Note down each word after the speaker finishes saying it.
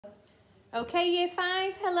Okay, year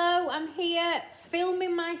 5, hello, I'm here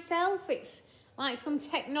filming myself. It's like some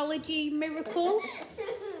technology miracle.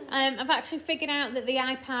 I've actually figured out that the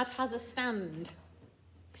iPad has a stand.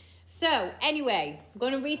 So, anyway, I'm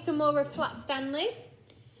going to read some more of Flat Stanley.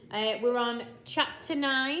 We're on chapter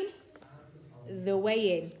 9, the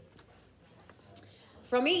weighing.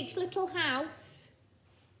 From each little house,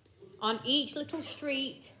 on each little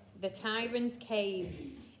street, the tyrants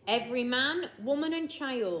came. Every man, woman and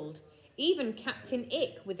child, even Captain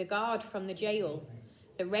Ick with the guard from the jail.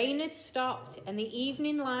 The rain had stopped and the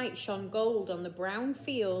evening light shone gold on the brown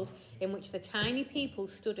field in which the tiny people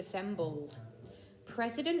stood assembled.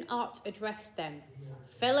 President Ott addressed them.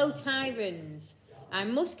 Fellow tyrants, I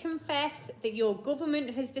must confess that your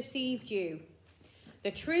government has deceived you.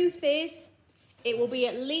 The truth is, it will be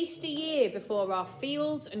at least a year before our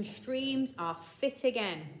fields and streams are fit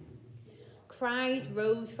again. Cries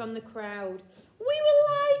rose from the crowd. We were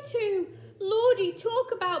lied to. Lordy,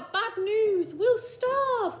 talk about bad news. We'll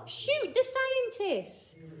starve. Shoot the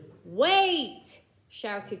scientists. Wait,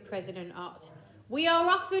 shouted President Ott. We are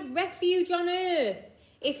offered refuge on Earth,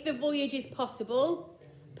 if the voyage is possible.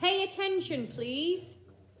 Pay attention, please.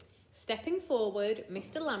 Stepping forward,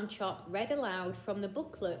 Mr. Lambchop read aloud from the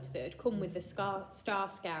booklet that had come with the Star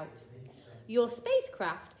Scout. Your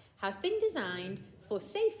spacecraft has been designed for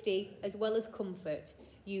safety as well as comfort.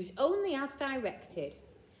 Use only as directed.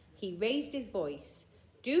 He raised his voice.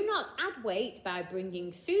 Do not add weight by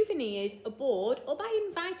bringing souvenirs aboard or by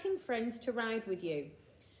inviting friends to ride with you.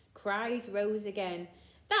 Cries rose again.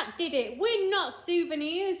 That did it. We're not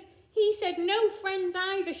souvenirs. He said no friends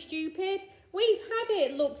either, stupid. We've had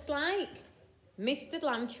it, looks like. Mr.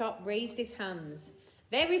 Lambchop raised his hands.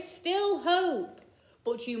 There is still hope,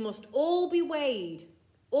 but you must all be weighed.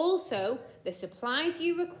 Also, the supplies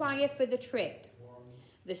you require for the trip.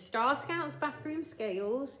 The Star Scouts' bathroom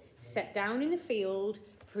scales, set down in the field,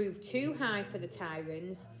 proved too high for the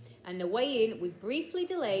tyrants, and the weigh-in was briefly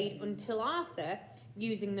delayed until Arthur,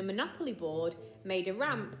 using the Monopoly board, made a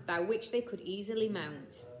ramp by which they could easily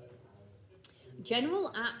mount.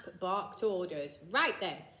 General App barked orders. Right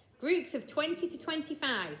then, groups of 20 to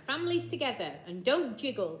 25, families together, and don't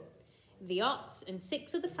jiggle. The Otts and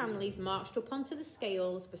 6 other families marched up onto the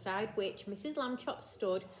scales, beside which Mrs. Lambchop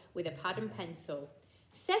stood with a pad and pencil.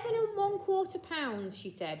 7 1/4 pounds, she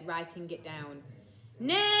said, writing it down.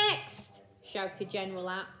 Next, shouted General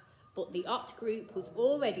App, but the Ott group was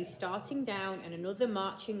already starting down and another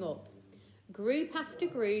marching up. Group after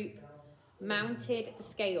group mounted the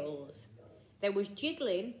scales. There was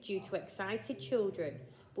jiggling due to excited children,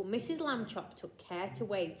 but Mrs. Lambchop took care to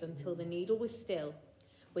wait until the needle was still.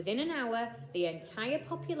 Within an hour, the entire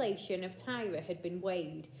population of Tyra had been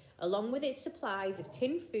weighed, along with its supplies of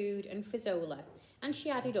tinned food and fazzola, and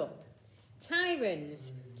she added up.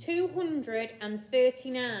 Tyrans,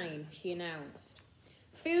 239, she announced.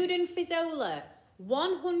 Food and fazzola,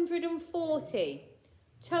 140.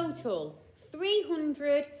 Total,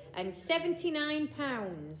 379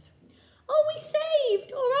 pounds. Are we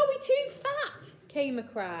saved, or are we too fat? Came a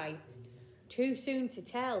cry. Too soon to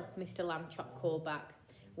tell, Mr. Lambchop called back.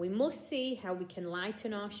 We must see how we can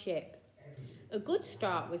lighten our ship. A good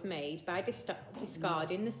start was made by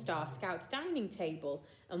discarding the Star Scouts dining table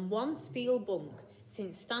and 1 steel bunk,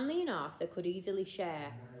 since Stanley and Arthur could easily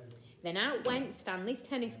share. Then out went Stanley's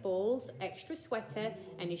tennis balls, extra sweater,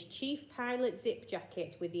 and his chief pilot zip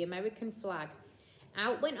jacket with the American flag.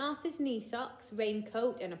 Out went Arthur's knee socks,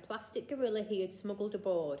 raincoat, and a plastic gorilla he had smuggled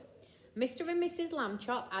aboard. Mr. and Mrs.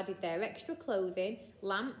 Lambchop added their extra clothing,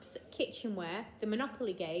 lamps, kitchenware, the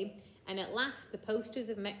Monopoly game, and at last the posters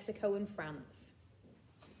of Mexico and France.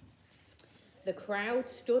 The crowd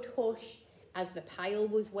stood hushed as the pile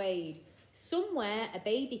was weighed. Somewhere a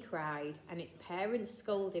baby cried, and its parents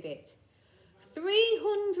scolded it.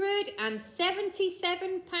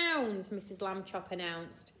 377 pounds, Mrs. Lambchop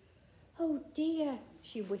announced. Oh dear,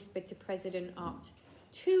 she whispered to President Ott.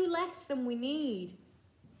 2 less than we need.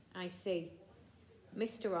 I see.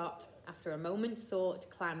 Mr. Ott, after a moment's thought,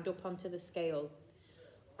 climbed up onto the scale.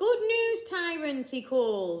 Good news, tyrants, he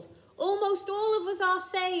called. Almost all of us are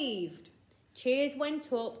saved. Cheers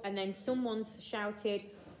went up, and then someone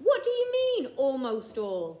shouted, What do you mean, almost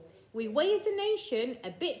all? We weigh as a nation a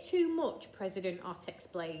bit too much, President Ott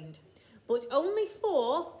explained. But only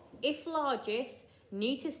 4, if largest,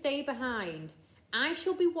 need to stay behind. I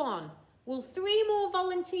shall be one. Will 3 more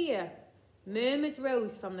volunteer? Murmurs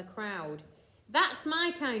rose from the crowd. That's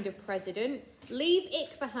my kind of president. Leave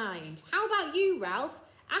Ick behind. How about you, Ralph?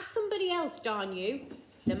 Ask somebody else, darn you.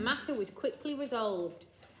 The matter was quickly resolved.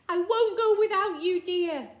 I won't go without you,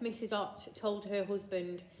 dear, Mrs. Ott told her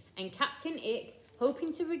husband, and Captain Ick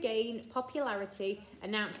hoping to regain popularity,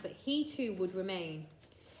 announced that he too would remain.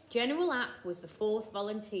 General App was the fourth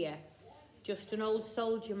volunteer. Just an old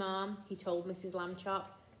soldier, Ma'am, he told Mrs. Lambchop.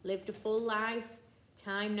 Lived a full life.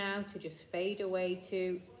 Time now to just fade away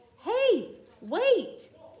to... Hey,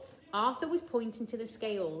 wait! Arthur was pointing to the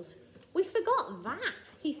scales. We forgot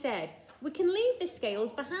that, he said. We can leave the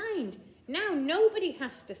scales behind. Now nobody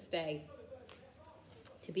has to stay.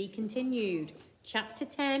 To be continued. Chapter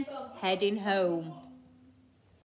 10, Heading Home.